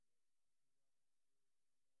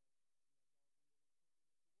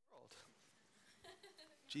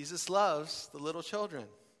Jesus loves the little children,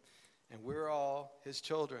 and we're all his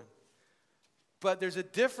children. But there's a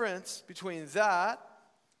difference between that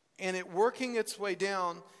and it working its way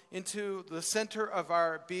down into the center of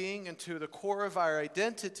our being, into the core of our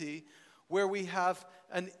identity, where we have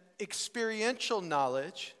an experiential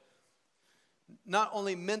knowledge, not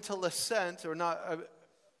only mental assent or not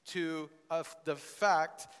of the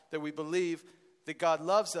fact that we believe that God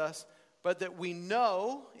loves us, but that we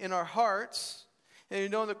know in our hearts and we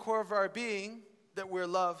know in the core of our being that we're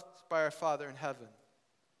loved by our Father in heaven.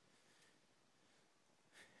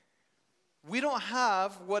 We don't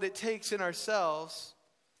have what it takes in ourselves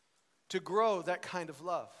to grow that kind of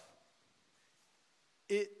love.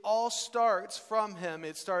 It all starts from him.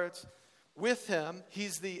 It starts with him.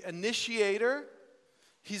 He's the initiator.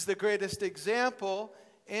 He's the greatest example.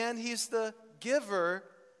 And he's the giver.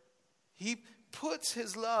 He puts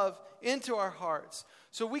his love into our hearts.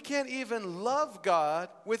 So we can't even love God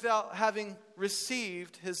without having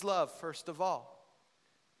received his love, first of all.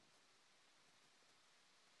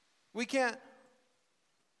 We can't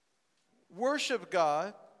worship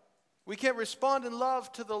God. We can't respond in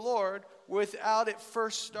love to the Lord without it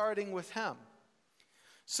first starting with him.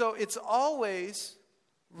 So it's always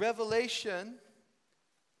revelation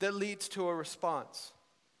that leads to a response.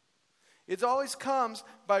 It always comes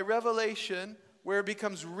by revelation where it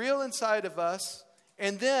becomes real inside of us,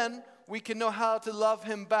 and then we can know how to love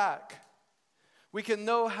him back. We can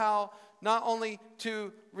know how not only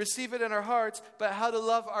to receive it in our hearts, but how to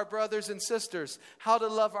love our brothers and sisters, how to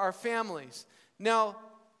love our families. Now,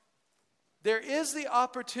 there is the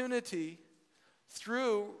opportunity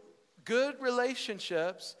through good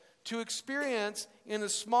relationships to experience in a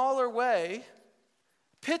smaller way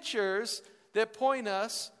pictures that point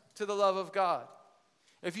us to the love of God.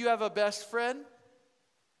 If you have a best friend,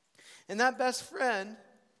 and that best friend,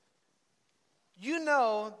 you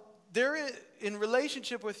know they're in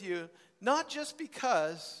relationship with you not just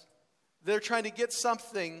because they're trying to get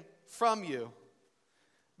something from you,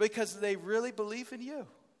 because they really believe in you.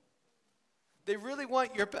 They really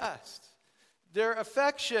want your best. Their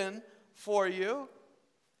affection for you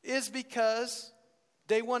is because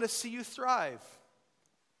they want to see you thrive.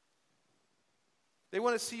 They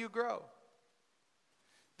want to see you grow.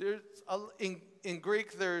 In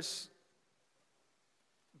Greek,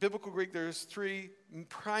 biblical Greek, there's three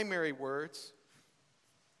primary words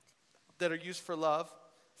that are used for love.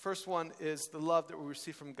 First one is the love that we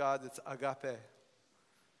receive from God, that's agape.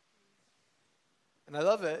 And I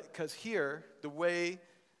love it because here, the way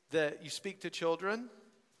that you speak to children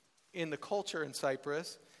in the culture in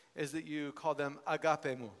Cyprus is that you call them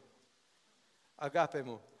agapemu.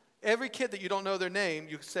 Agapemu. Every kid that you don't know their name,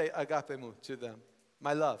 you say agapemu to them.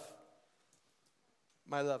 My love.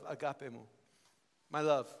 My love, agapemu. My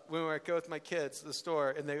love. When I go with my kids to the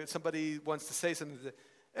store and somebody wants to say something,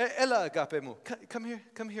 Ella agapemu.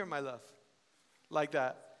 Come here, my love. Like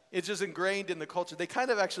that. It's just ingrained in the culture. They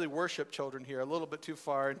kind of actually worship children here a little bit too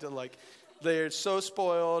far into they're so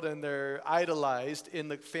spoiled and they're idolized in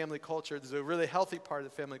the family culture. There's a really healthy part of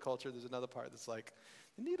the family culture. There's another part that's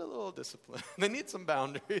they need a little discipline. They need some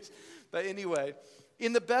boundaries. But anyway,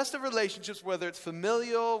 in the best of relationships, whether it's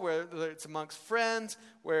familial, whether it's amongst friends,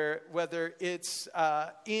 whether it's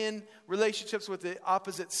in relationships with the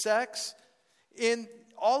opposite sex, in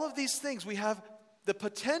all of these things, we have the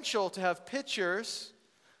potential to have pictures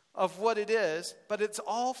of what it is, but it's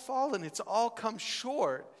all fallen. It's all come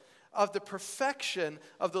short of the perfection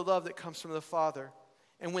of the love that comes from the Father.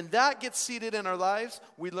 And when that gets seated in our lives,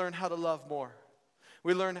 we learn how to love more.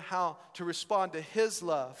 We learn how to respond to his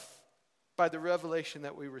love by the revelation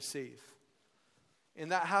that we receive.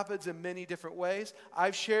 And that happens in many different ways.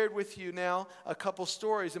 I've shared with you now a couple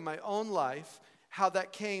stories in my own life, how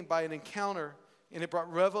that came by an encounter, and it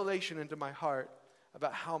brought revelation into my heart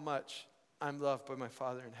about how much I'm loved by my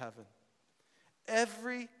Father in heaven.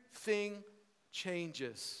 Everything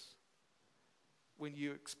changes when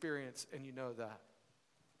you experience and you know that.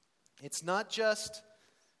 It's not just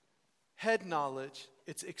head knowledge,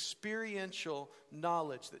 it's experiential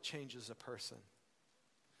knowledge that changes a person.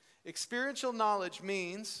 Experiential knowledge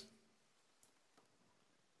means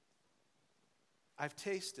I've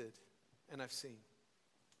tasted and I've seen.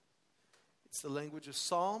 It's the language of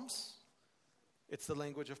Psalms. It's the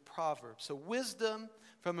language of Proverbs. So wisdom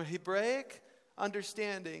from a Hebraic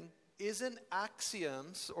understanding isn't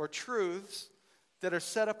axioms or truths that are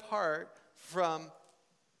set apart from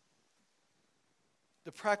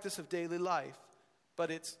the practice of daily life,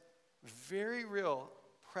 but it's very real,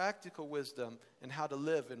 practical wisdom in how to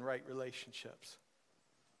live in right relationships.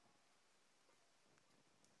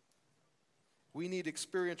 We need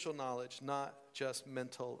experiential knowledge, not just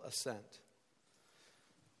mental assent.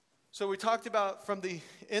 So we talked about from the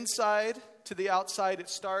inside to the outside. It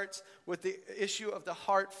starts with the issue of the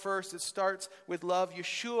heart first. It starts with love.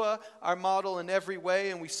 Yeshua, our model in every way,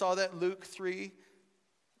 and we saw that in Luke 3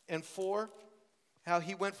 and 4, how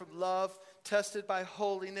he went from love, tested by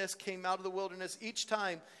holiness, came out of the wilderness. Each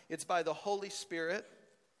time it's by the Holy Spirit.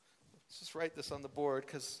 Let's just write this on the board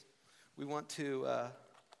because we want to,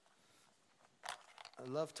 I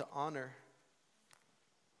love to honor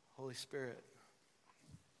Holy Spirit.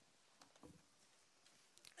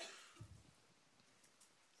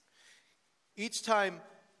 Each time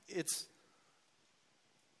it's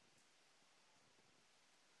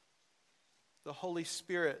the Holy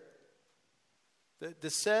Spirit that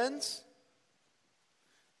descends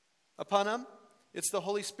upon him. It's the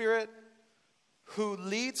Holy Spirit who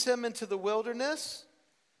leads him into the wilderness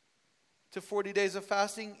to 40 days of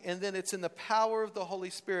fasting. And then it's in the power of the Holy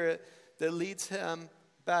Spirit that leads him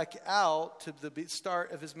back out to the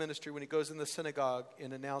start of his ministry when he goes in the synagogue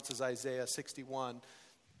and announces Isaiah 61.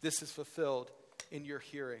 This is fulfilled in your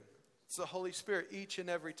hearing. It's the Holy Spirit each and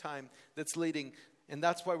every time that's leading. And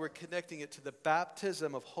that's why we're connecting it to the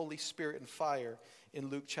baptism of Holy Spirit and fire in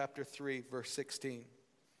Luke chapter 3, verse 16.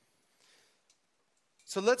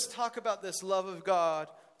 So let's talk about this love of God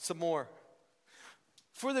some more.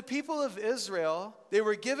 For the people of Israel, they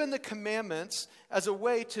were given the commandments as a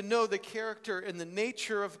way to know the character and the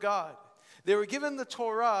nature of God. They were given the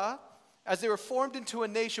Torah as they were formed into a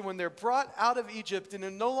nation when they're brought out of Egypt.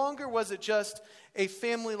 And no longer was it just a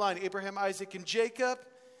family line, Abraham, Isaac, and Jacob.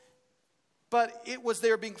 But it was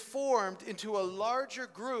they're being formed into a larger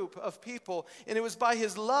group of people. And it was by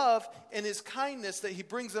his love and his kindness that he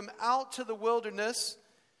brings them out to the wilderness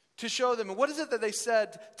to show them. And what is it that they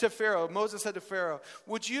said to Pharaoh? Moses said to Pharaoh,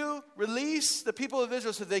 would you release the people of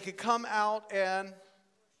Israel so they could come out and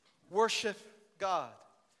worship God?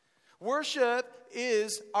 Worship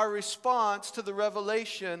is our response to the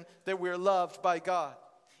revelation that we're loved by God.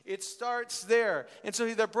 It starts there. And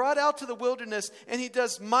so they're brought out to the wilderness, and he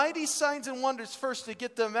does mighty signs and wonders first to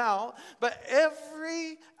get them out. But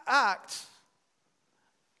every act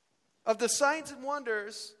of the signs and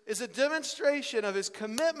wonders is a demonstration of his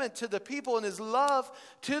commitment to the people and his love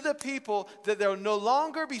to the people, that they'll no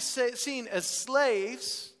longer be seen as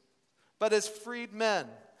slaves, but as freed men.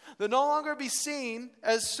 They'll no longer be seen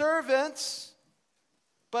as servants,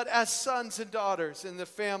 but as sons and daughters in the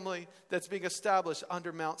family that's being established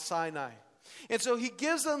under Mount Sinai. And so he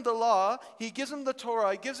gives them the law, he gives them the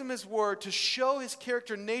Torah, he gives them his word to show his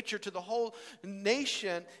character and nature to the whole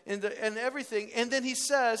nation and everything. And then he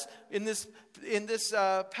says in this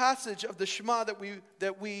passage of the Shema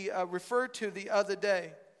that we referred to the other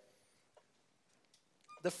day,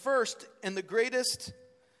 the first and the greatest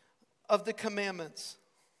of the commandments.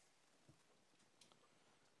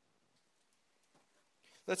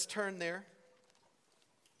 Let's turn there.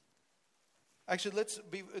 Actually, let's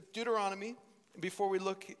be Deuteronomy. Before we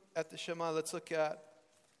look at the Shema, let's look at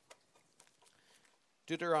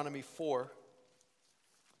Deuteronomy 4.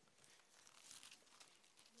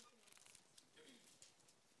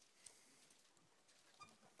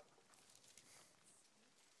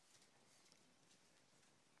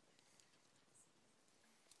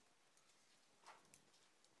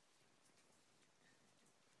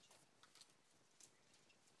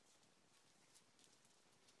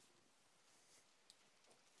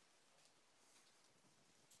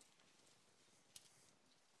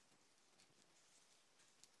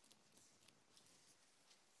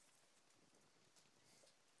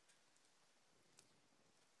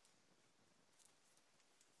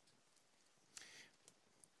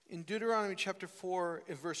 In Deuteronomy chapter 4,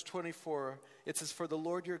 in verse 24, it says, for the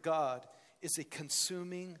Lord your God is a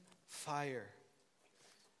consuming fire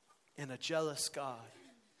and a jealous God.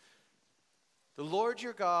 The Lord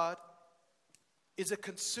your God is a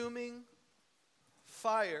consuming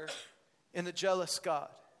fire and a jealous God.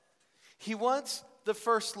 He wants the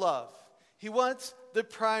first love. He wants the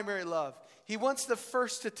primary love. He wants the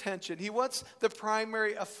first attention. He wants the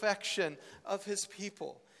primary affection of his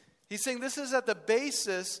people. He's saying this is at the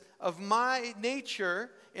basis of my nature,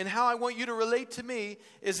 and how I want you to relate to me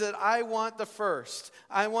is that I want the first.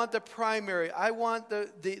 I want the primary. I want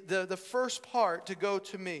the first part to go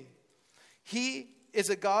to me. He is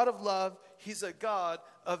a God of love. He's a God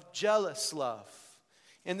of jealous love.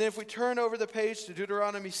 And then if we turn over the page to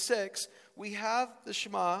Deuteronomy 6, we have the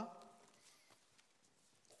Shema.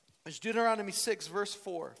 It's Deuteronomy 6, verse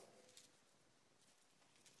 4.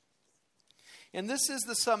 And this is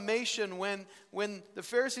the summation when the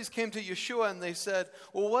Pharisees came to Yeshua and they said,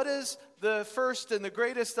 well, what is the first and the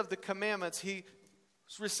greatest of the commandments? He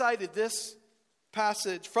recited this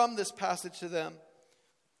passage, from this passage to them.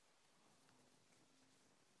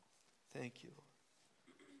 Thank you.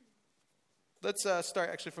 Let's start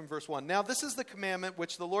actually from verse 1. Now this is the commandment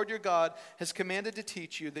which the Lord your God has commanded to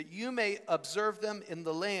teach you, that you may observe them in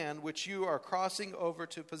the land which you are crossing over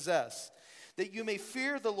to possess, that you may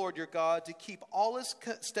fear the Lord your God, to keep all his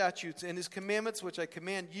statutes and his commandments which I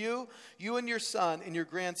command you, you and your son and your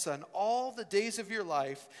grandson, all the days of your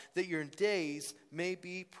life, that your days may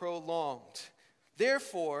be prolonged.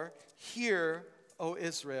 Therefore, hear, O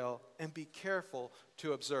Israel, and be careful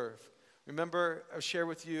to observe. Remember, I shared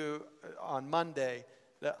with you on Monday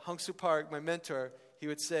that Hong Soo Park, my mentor, he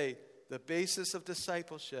would say, the basis of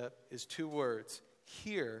discipleship is 2 words,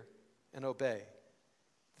 hear and obey.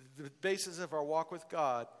 The basis of our walk with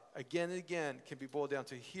God, again and again, can be boiled down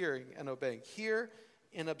to hearing and obeying. Hear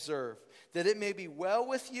and observe, that it may be well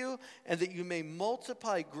with you, and that you may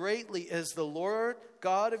multiply greatly, as the Lord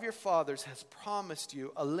God of your fathers has promised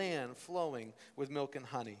you, a land flowing with milk and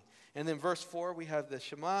honey. And then verse 4, we have the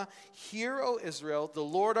Shema. Hear, O Israel, the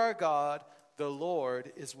Lord our God, the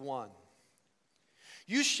Lord is one.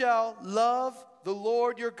 You shall love the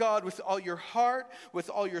Lord your God with all your heart, with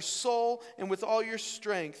all your soul, and with all your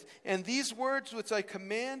strength. And these words which I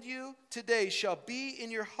command you today shall be in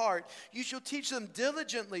your heart. You shall teach them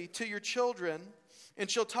diligently to your children, and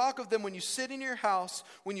shall talk of them when you sit in your house,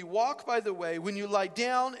 when you walk by the way, when you lie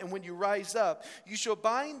down, and when you rise up. You shall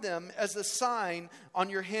bind them as a sign on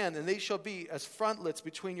your hand, and they shall be as frontlets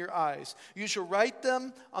between your eyes. You shall write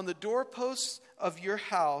them on the doorposts of your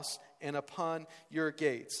house and upon your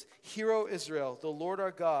gates. Hear, O Israel, the Lord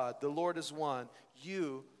our God, the Lord is one.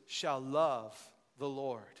 You shall love the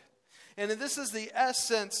Lord. And this is the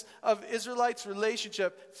essence of Israelites'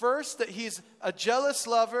 relationship. First, that he's a jealous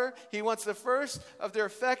lover. He wants the first of their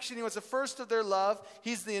affection. He wants the first of their love.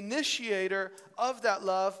 He's the initiator of that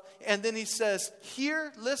love. And then he says,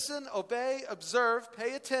 hear, listen, obey, observe,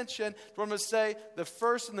 pay attention. What I'm going to say, the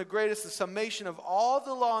first and the greatest, the summation of all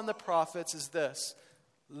the law and the prophets is this.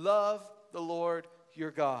 Love the Lord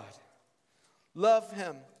your God. Love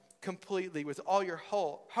him completely with all your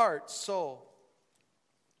whole heart, soul,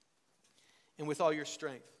 and with all your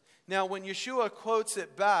strength. Now, when Yeshua quotes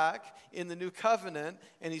it back in the New Covenant,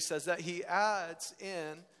 and he says that, he adds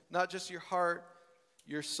in not just your heart,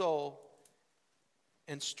 your soul,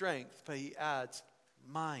 and strength, but he adds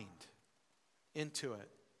mind into it.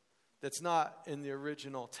 That's not in the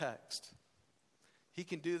original text. He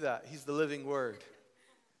can do that. He's the living word.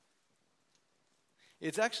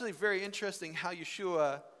 It's actually very interesting how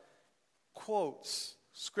Yeshua quotes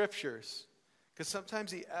scriptures, because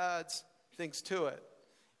sometimes he adds things to it.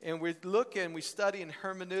 And we look and we study in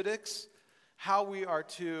hermeneutics how we are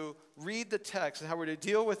to read the text and how we're to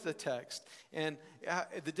deal with the text, and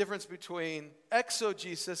the difference between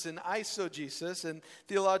exegesis and eisegesis in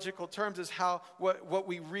theological terms is how what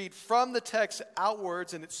we read from the text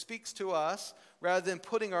outwards, and it speaks to us rather than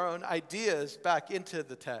putting our own ideas back into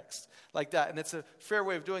the text like that. And it's a fair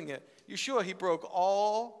way of doing it. Yeshua, he broke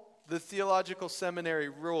all the theological seminary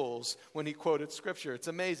rules when he quoted scripture. It's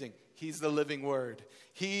amazing. He's the living word.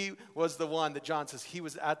 He was the one that John says, he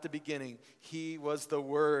was at the beginning. He was the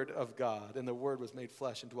word of God, and the word was made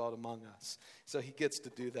flesh and dwelt among us. So he gets to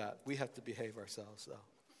do that. We have to behave ourselves, though,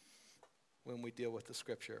 when we deal with the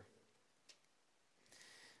scripture.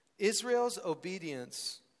 Israel's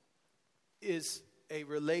obedience is a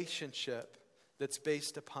relationship that's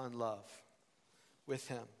based upon love with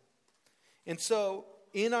him. And so,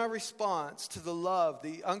 in our response to the love,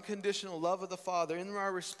 the unconditional love of the Father, in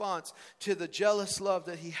our response to the jealous love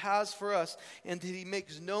that he has for us, and that he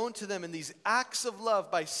makes known to them in these acts of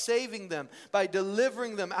love by saving them, by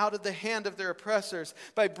delivering them out of the hand of their oppressors,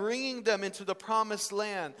 by bringing them into the promised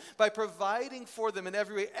land, by providing for them in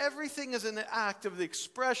every way. Everything is an act of the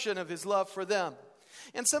expression of his love for them.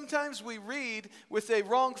 And sometimes we read with a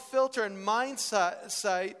wrong filter and mindset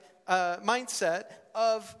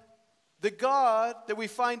of the God that we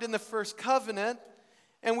find in the first covenant,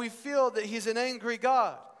 and we feel that he's an angry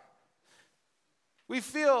God. We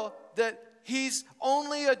feel that he's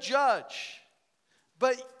only a judge.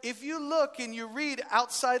 But if you look and you read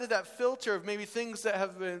outside of that filter of maybe things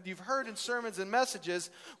that you've heard in sermons and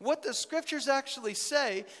messages, what the scriptures actually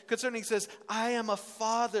say concerning, says, I am a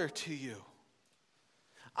father to you.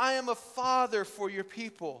 I am a father for your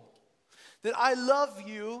people. That I love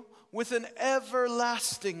you with an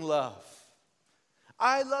everlasting love.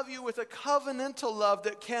 I love you with a covenantal love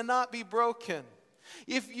that cannot be broken.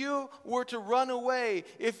 If you were to run away,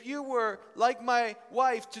 if you were like my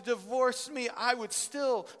wife to divorce me, I would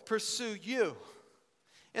still pursue you.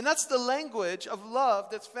 And that's the language of love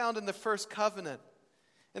that's found in the first covenant.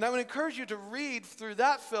 And I would encourage you to read through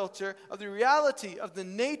that filter of the reality of the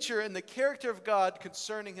nature and the character of God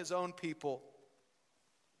concerning his own people.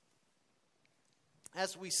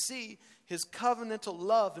 As we see his covenantal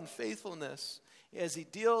love and faithfulness as he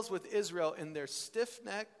deals with Israel in their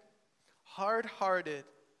stiff-necked, hard-hearted,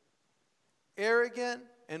 arrogant,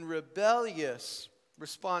 and rebellious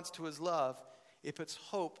response to his love, it puts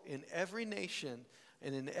hope in every nation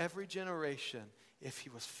and in every generation if he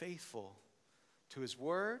was faithful to his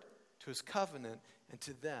word, to his covenant, and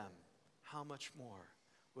to them. How much more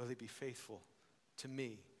will he be faithful to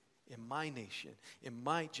me in my nation, in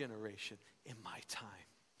my generation, in my time?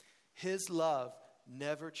 His love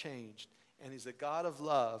never changed, and he's a God of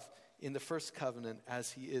love in the first covenant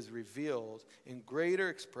as he is revealed in greater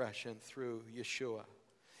expression through Yeshua.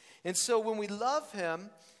 And so when we love him,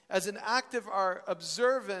 as an act of our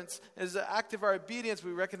observance, as an act of our obedience,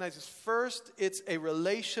 we recognize this. First, it's a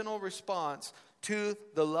relational response to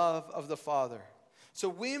the love of the Father. So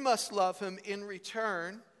we must love him in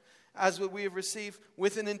return as what we have received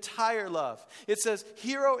with an entire love. It says,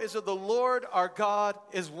 "Hero is of the Lord our God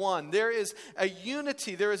is one." There is a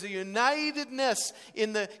unity, there is a unitedness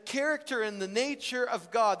in the character and the nature of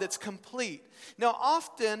God that's complete. Now,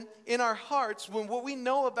 often in our hearts, when what we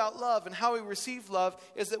know about love and how we receive love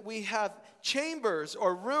is that we have chambers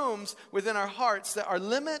or rooms within our hearts that are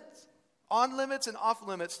on limits and off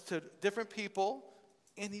limits to different people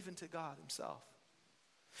and even to God himself.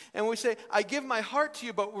 And we say, "I give my heart to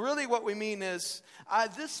you," but really what we mean is,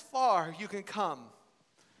 this far you can come.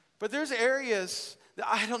 But there's areas that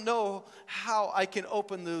I don't know how I can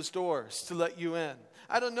open those doors to let you in.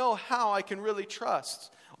 I don't know how I can really trust,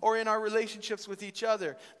 or in our relationships with each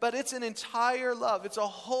other. But it's an entire love. It's a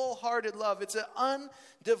wholehearted love. It's an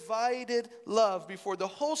undivided love before the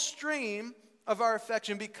whole stream of our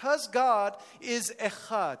affection. Because God is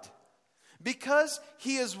echad. Because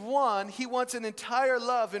he is one, he wants an entire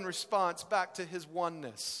love in response back to his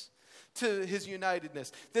oneness, to his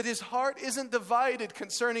unitedness. That his heart isn't divided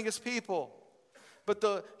concerning his people. But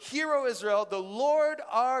the hero Israel, the Lord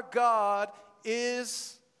our God,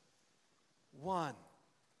 is one.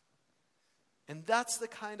 And that's the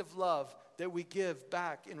kind of love that we give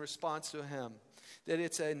back in response to him. That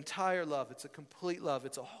it's an entire love, it's a complete love,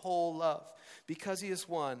 it's a whole love. Because he is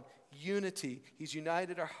one, unity, he's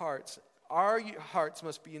united our hearts. Our hearts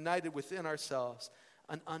must be united within ourselves,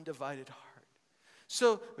 an undivided heart.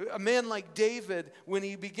 So a man like David, when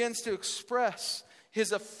he begins to express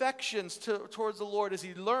his affections towards the Lord as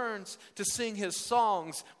he learns to sing his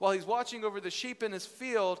songs while he's watching over the sheep in his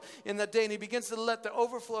field in that day, and he begins to let the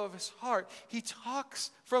overflow of his heart, he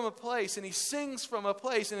talks from a place and he sings from a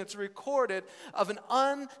place, and it's recorded of an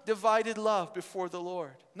undivided love before the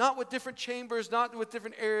Lord. Not with different chambers, not with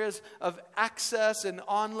different areas of access and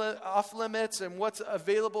off limits and what's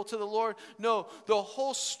available to the Lord. No, the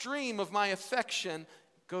whole stream of my affection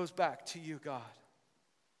goes back to you, God.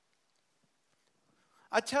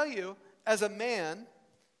 I tell you, as a man,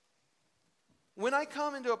 when I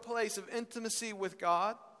come into a place of intimacy with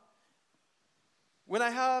God, when I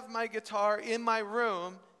have my guitar in my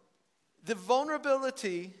room, the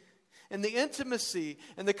vulnerability and the intimacy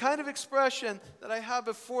and the kind of expression that I have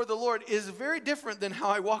before the Lord is very different than how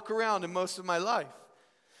I walk around in most of my life.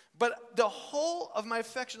 But the whole of my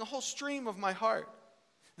affection, the whole stream of my heart,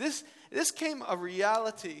 this came a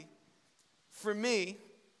reality for me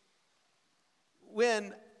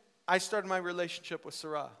when I started my relationship with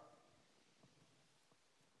Sarah.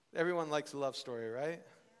 Everyone likes a love story, right?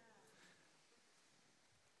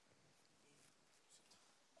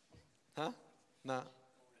 Huh? No.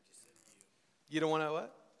 You don't want to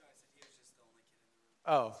what? No, I said he was just the only kid in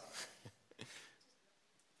the room.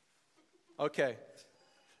 Oh. Okay.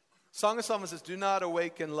 Song of Solomon says, "Do not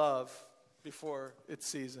awaken love before its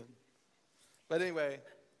season." But anyway,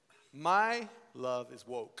 my love is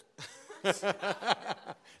woke.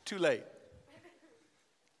 Too late.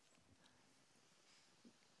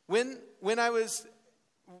 When I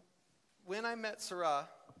met Sarah,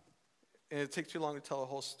 and it takes too long to tell the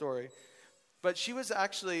whole story, but she was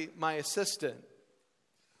actually my assistant.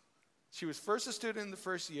 She was first a student in the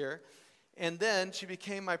first year, and then she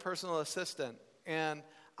became my personal assistant. And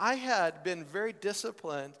I had been very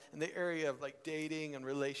disciplined in the area of like dating and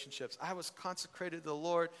relationships. I was consecrated to the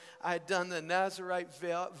Lord. I had done the Nazirite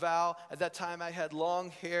vow. At that time, I had long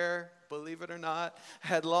hair, believe it or not. I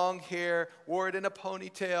had long hair, wore it in a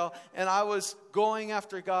ponytail, and I was going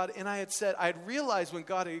after God. And I had realized when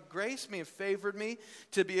God had graced me and favored me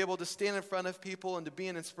to be able to stand in front of people and to be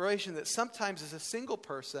an inspiration, that sometimes as a single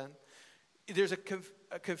person, there's a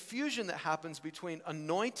confusion that happens between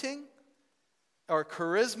anointing or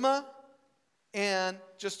charisma and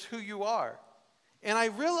just who you are. And I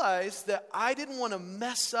realized that I didn't want to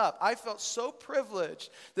mess up. I felt so privileged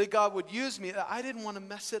that God would use me that I didn't want to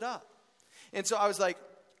mess it up. And so I was like,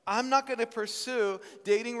 I'm not going to pursue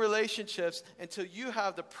dating relationships until you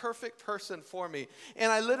have the perfect person for me.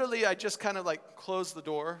 And I just kind of like closed the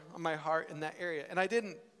door on my heart in that area. And I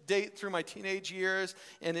didn't date through my teenage years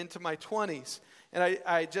and into my 20s. And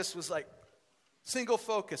I just was like, single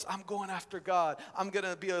focus. I'm going after God. I'm going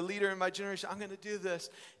to be a leader in my generation. I'm going to do this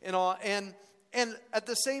and all. And at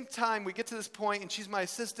the same time, we get to this point, and she's my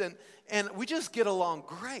assistant, and we just get along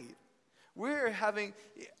great.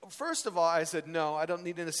 First of all, I said, no, I don't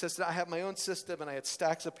need an assistant. I have my own system, and I had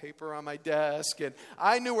stacks of paper on my desk, and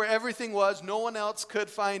I knew where everything was. No one else could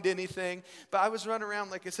find anything. But I was running around,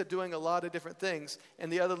 like I said, doing a lot of different things.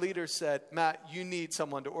 And the other leaders said, Matt, you need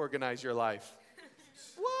someone to organize your life.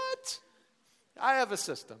 What? I have a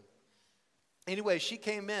system. Anyway, she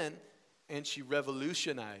came in, and she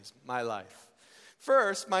revolutionized my life.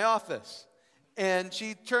 First, my office. And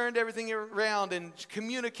she turned everything around and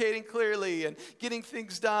communicating clearly and getting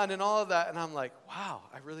things done and all of that. And I'm like, wow,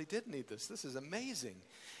 I really did need this. This is amazing.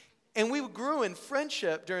 And we grew in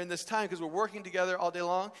friendship during this time because we're working together all day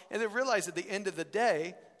long. And then realized at the end of the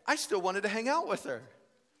day, I still wanted to hang out with her.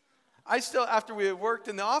 After we had worked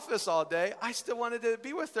in the office all day, I still wanted to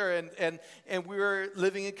be with her. And we were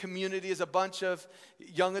living in community as a bunch of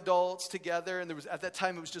young adults together. And at that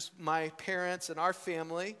time, it was just my parents and our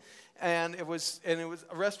family. And it was the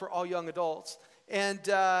rest were all young adults. We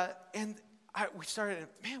started,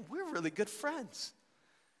 man, we're really good friends.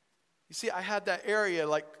 You see, I had that area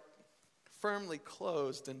like firmly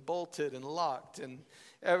closed and bolted and locked and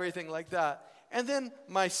everything like that. And then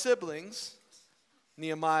my siblings,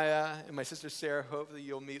 Nehemiah and my sister Sarah, hopefully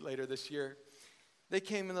you'll meet later this year, they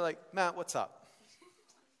came and they're like, Matt, what's up?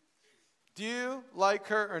 Do you like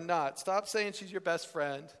her or not? Stop saying she's your best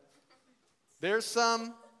friend. There's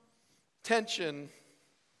some tension,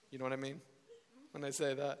 you know what I mean when I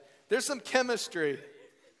say that? There's some chemistry.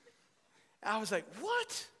 I was like,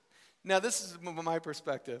 what? Now, this is my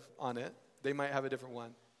perspective on it. They might have a different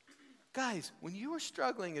one. Guys, when you were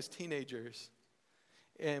struggling as teenagers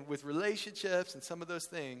and with relationships and some of those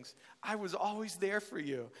things, I was always there for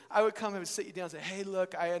you. I would come and sit you down and say, hey,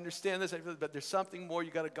 look, I understand this, but there's something more.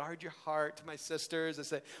 You got to guard your heart. To my sisters, I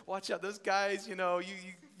say, watch out, those guys, you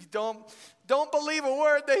don't believe a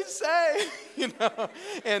word they say,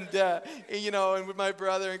 And with my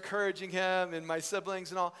brother, encouraging him and my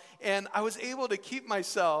siblings and all. And I was able to keep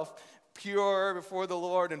myself pure before the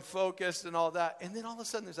Lord and focused and all that. And then all of a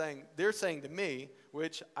sudden they're saying to me,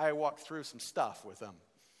 which I walked through some stuff with them.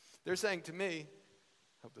 They're saying to me,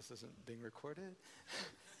 hope this isn't being recorded.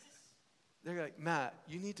 They're like, Matt,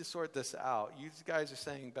 you need to sort this out. You guys are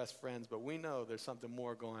saying best friends, but we know there's something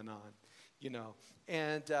more going on,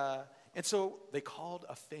 And so they called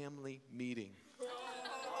a family meeting.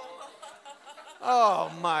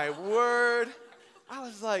 Oh, my word. I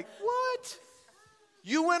was like, what?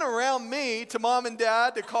 You went around me to mom and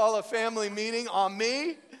dad to call a family meeting on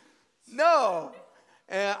me? No.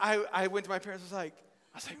 And I went to my parents. I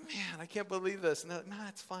was like, man, I can't believe this. And they're like, nah,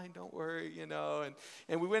 it's fine. Don't worry,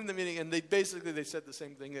 And we went in the meeting, and they said the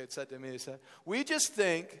same thing they had said to me. They said, we just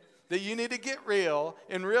think that you need to get real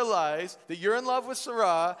and realize that you're in love with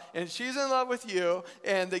Sarah, and she's in love with you,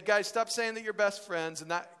 and the guys stop saying that you're best friends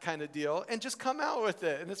and that kind of deal, and just come out with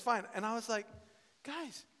it, and it's fine. And I was like,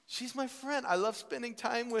 guys, she's my friend. I love spending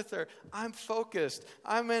time with her. I'm focused.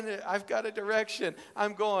 I'm in it. I've got a direction.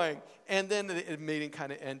 I'm going. And then the meeting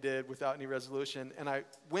kind of ended without any resolution. And I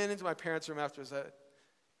went into my parents' room afterwards. I said,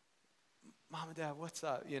 Mom and Dad, what's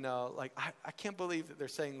up? I can't believe that they're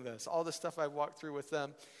saying this. All the stuff I walked through with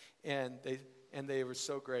them. And they were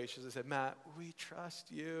so gracious. They said, Matt, we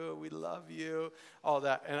trust you. We love you. All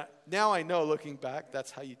that. And now I know, looking back,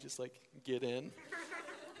 that's how you just get in.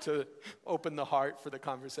 To open the heart for the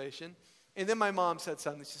conversation. And then my mom said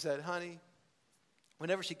something. She said, honey,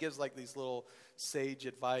 whenever she gives these little sage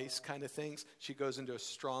advice kind of things, she goes into a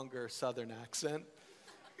stronger southern accent.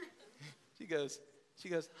 She goes,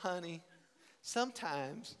 honey,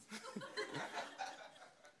 sometimes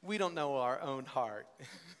we don't know our own heart.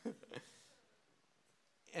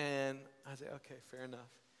 And I was like, okay, fair enough.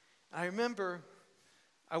 I remember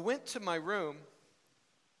I went to my room,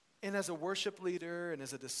 and as a worship leader and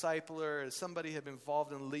as a discipler, as somebody who had been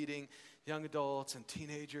involved in leading young adults and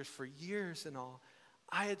teenagers for years and all,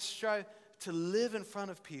 I had strived to live in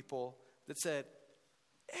front of people that said,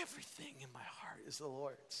 everything in my heart is the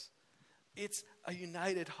Lord's. It's a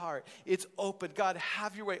united heart. It's open. God,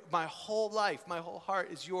 have your way. My whole life, my whole heart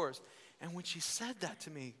is yours. And when she said that to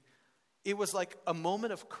me, it was like a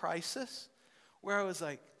moment of crisis where I was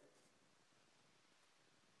like,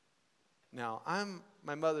 now, I'm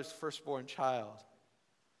my mother's firstborn child.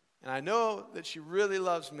 And I know that she really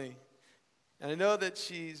loves me. And I know that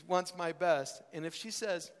she wants my best. And if she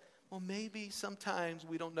says, well, maybe sometimes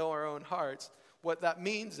we don't know our own hearts, what that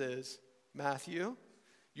means is, Matthew,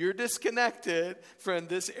 you're disconnected from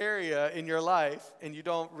this area in your life, and you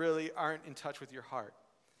aren't in touch with your heart.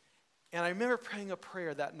 And I remember praying a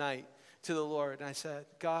prayer that night to the Lord, and I said,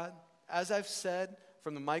 God, as I've said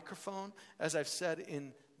from the microphone, as I've said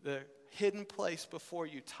in the hidden place before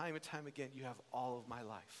you time and time again, you have all of my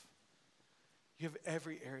life. You have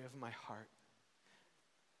every area of my heart.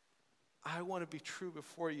 I want to be true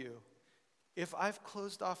before you. If I've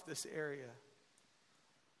closed off this area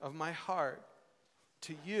of my heart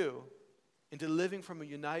to you, into living from a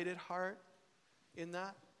united heart in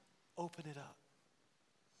that, open it up.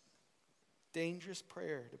 Dangerous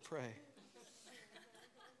prayer to pray.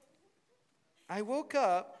 I woke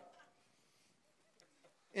up,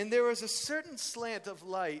 and there was a certain slant of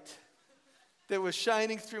light that was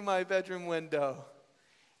shining through my bedroom window.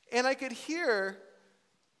 And I could hear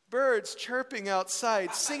birds chirping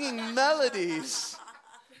outside, singing melodies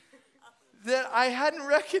that I hadn't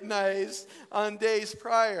recognized on days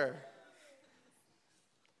prior.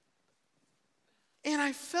 And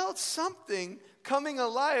I felt something coming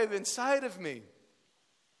alive inside of me.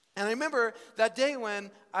 And I remember that day when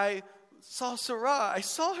I saw Sarah, I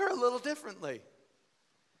saw her a little differently.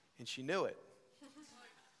 And she knew it.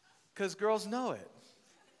 Because girls know it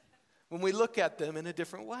when we look at them in a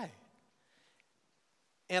different way.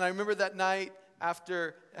 And I remember that night,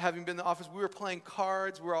 after having been in the office, we were playing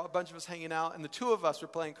cards. We were all, a bunch of us hanging out, and the two of us were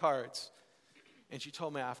playing cards. And she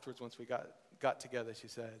told me afterwards, once we got together, she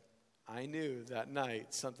said, I knew that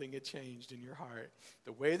night something had changed in your heart.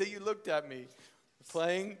 The way that you looked at me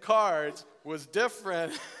playing cards was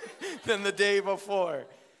different than the day before.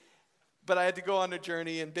 But I had to go on a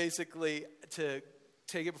journey and basically to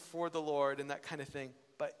take it before the Lord and that kind of thing.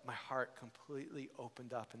 But my heart completely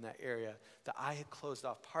opened up in that area that I had closed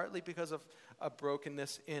off, partly because of a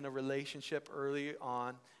brokenness in a relationship early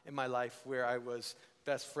on in my life where I was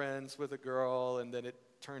best friends with a girl, and then it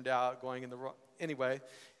turned out going in the wrong, anyway,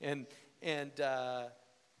 and I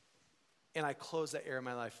closed that area of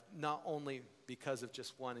my life, not only because of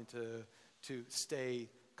just wanting to stay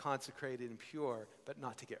consecrated and pure, but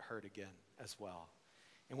not to get hurt again as well.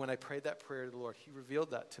 And when I prayed that prayer to the Lord, He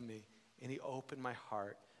revealed that to me. And He opened my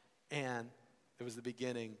heart, and it was the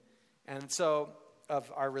beginning. And so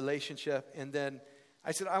of our relationship. And then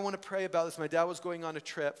I said, I want to pray about this. My dad was going on a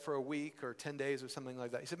trip for a week or 10 days or something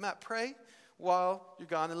like that. He said, Matt, pray while you're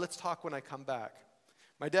gone, and let's talk when I come back.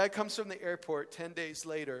 My dad comes from the airport 10 days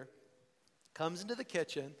later, comes into the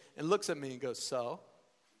kitchen, and looks at me and goes, so?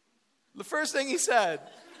 The first thing he said,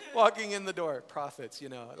 walking in the door, prophets,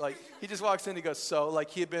 like he just walks in and he goes, so, like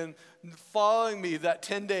he had been following me that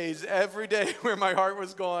 10 days every day where my heart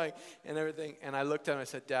was going and everything. And I looked at him and I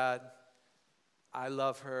said, Dad, I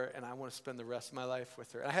love her and I want to spend the rest of my life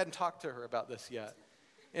with her. And I hadn't talked to her about this yet.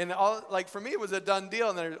 And for me, it was a done deal.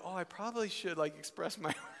 And then, I probably should express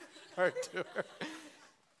my heart to her.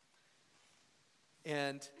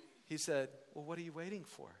 And he said, well, what are you waiting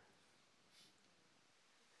for?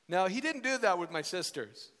 Now, he didn't do that with my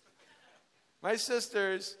sisters. My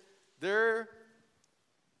sisters, their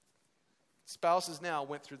spouses now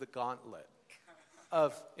went through the gauntlet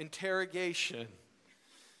of interrogation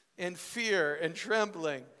and fear and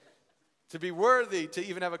trembling to be worthy to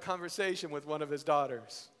even have a conversation with one of his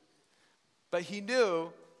daughters. But he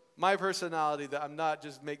knew my personality, that I'm not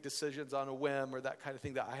just make decisions on a whim or that kind of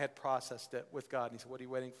thing, that I had processed it with God. And he said, what are you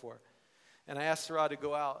waiting for? And I asked Sarah to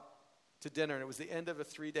go out to dinner, and it was the end of a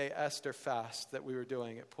 3-day Esther fast that we were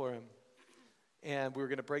doing at Purim. And we were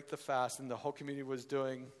going to break the fast, and the whole community was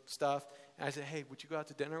doing stuff. And I said, hey, would you go out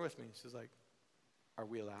to dinner with me? She's like, are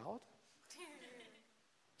we allowed?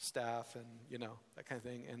 Staff and, that kind of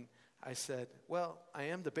thing. And I said, well, I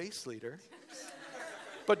am the base leader.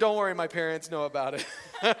 But don't worry, my parents know about it.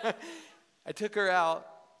 I took her out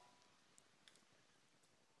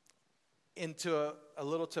into a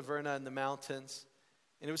little taverna in the mountains.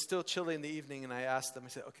 And it was still chilly in the evening, and I asked them, I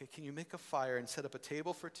said, okay, can you make a fire and set up a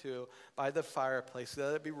table for two by the fireplace,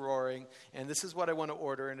 let it be roaring, and this is what I want to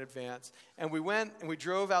order in advance. And we went, and we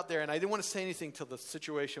drove out there, and I didn't want to say anything till the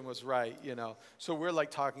situation was right, So we're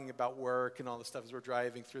like talking about work and all the stuff as we're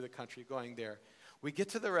driving through the country going there. We get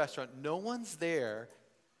to the restaurant, no one's there,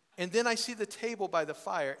 and then I see the table by the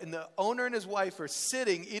fire, and the owner and his wife are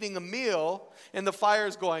sitting, eating a meal, and the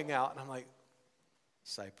fire's going out. And I'm like,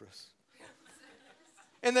 Cyprus.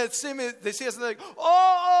 And then they see us and they're like,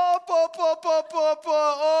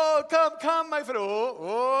 come, my friend.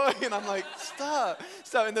 And I'm like, stop.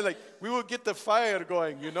 And they're like, we will get the fire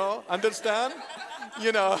going, understand?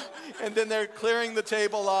 And then they're clearing the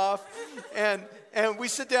table off. And we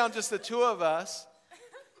sit down, just the two of us.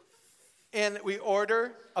 And we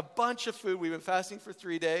order a bunch of food. We've been fasting for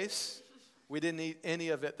 3 days. We didn't eat any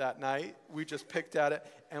of it that night. We just picked at it.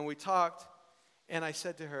 And we talked. And I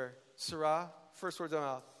said to her, Sarah, first words out of my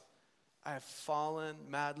mouth, I have fallen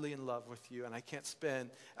madly in love with you, and I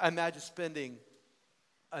imagine spending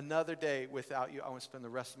another day without you. I want to spend the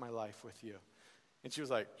rest of my life with you. And she was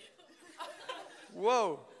like,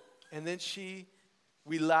 whoa. And then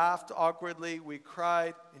we laughed awkwardly, we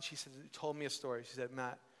cried, and she told me a story. She said,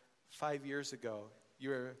 Matt, 5 years ago, you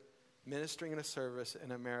were ministering in a service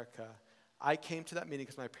in America. I came to that meeting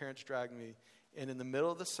because my parents dragged me, and in the middle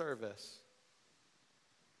of the service,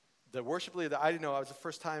 the worship leader that I didn't know, it was the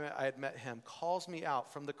first time I had met him, calls me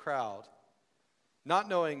out from the crowd, not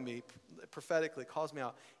knowing me, prophetically calls me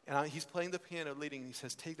out. And he's playing the piano, leading. He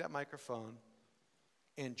says, take that microphone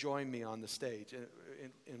and join me on the stage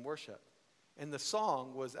in worship. And the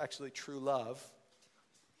song was actually True Love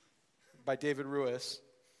by David Ruiz.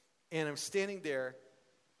 And I'm standing there,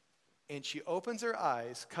 and she opens her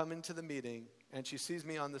eyes, come into the meeting, and she sees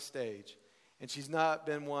me on the stage. And she's not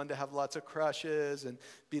been one to have lots of crushes and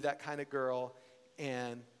be that kind of girl.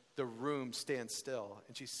 And the room stands still.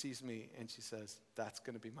 And she sees me and she says, that's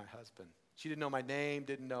going to be my husband. She didn't know my name,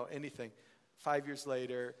 didn't know anything. 5 years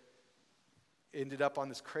later, ended up on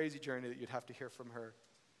this crazy journey that you'd have to hear from her.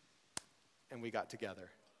 And we got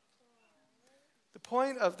together. The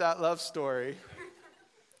point of that love story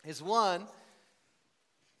is, one,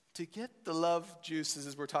 to get the love juices,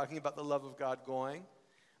 as we're talking about the love of God, going,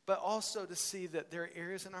 but also to see that there are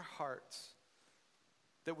areas in our hearts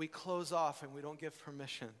that we close off and we don't give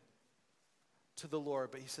permission to the Lord.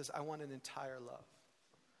 But he says, I want an entire love.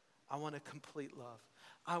 I want a complete love.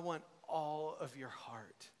 I want all of your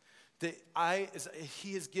heart.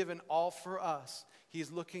 He has given all for us. He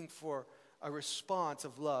is looking for a response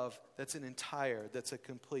of love that's an entire, that's a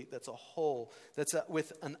complete, that's a whole,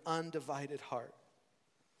 with an undivided heart.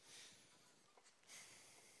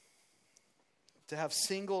 To have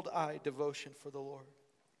singled-eye devotion for the Lord.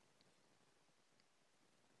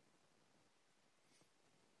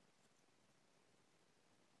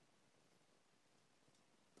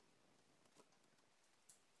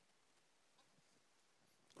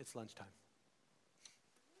 It's lunchtime.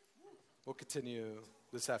 We'll continue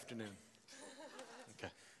this afternoon.